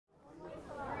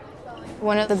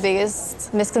One of the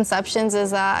biggest misconceptions is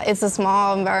that it's a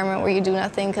small environment where you do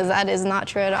nothing, because that is not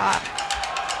true at all.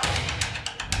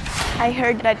 I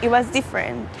heard that it was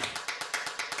different.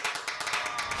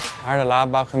 I heard a lot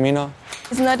about Camino.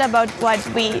 It's not about what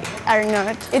we are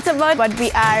not. It's about what we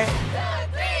are.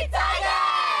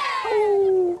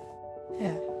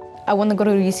 Yeah. I want to go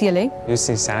to UCLA.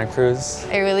 UC Santa Cruz.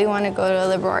 I really want to go to a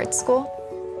liberal arts school.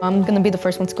 I'm going to be the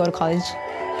first one to go to college.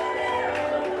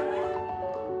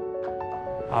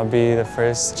 I'll be the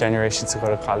first generation to go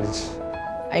to college.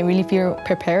 I really feel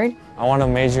prepared. I want to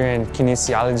major in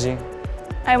kinesiology.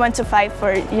 I want to fight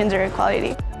for gender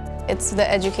equality. It's the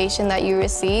education that you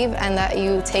receive and that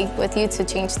you take with you to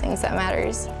change things that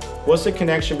matters. What's the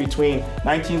connection between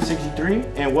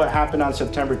 1963 and what happened on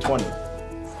September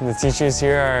 20th? The teachers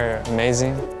here are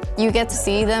amazing. You get to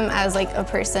see them as like a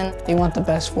person. They want the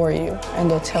best for you,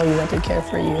 and they'll tell you that they care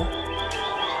for you.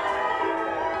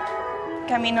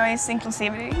 Camino is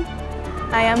inclusivity.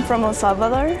 I am from El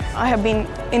Salvador. I have been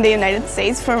in the United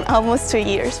States for almost 2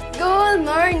 years. Good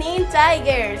morning,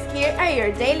 Tigers. Here are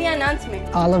your daily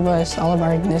announcements. All of us, all of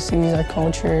our ethnicities, our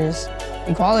cultures,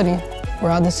 equality, we're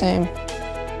all the same.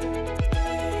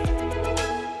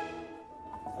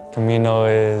 Camino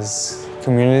is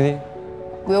community.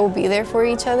 We'll be there for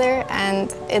each other,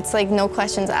 and it's like no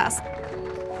questions asked.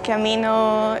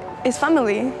 Camino is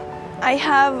family. I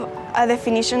have a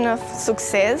definition of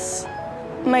success.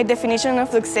 My definition of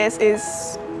success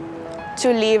is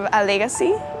to leave a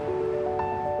legacy.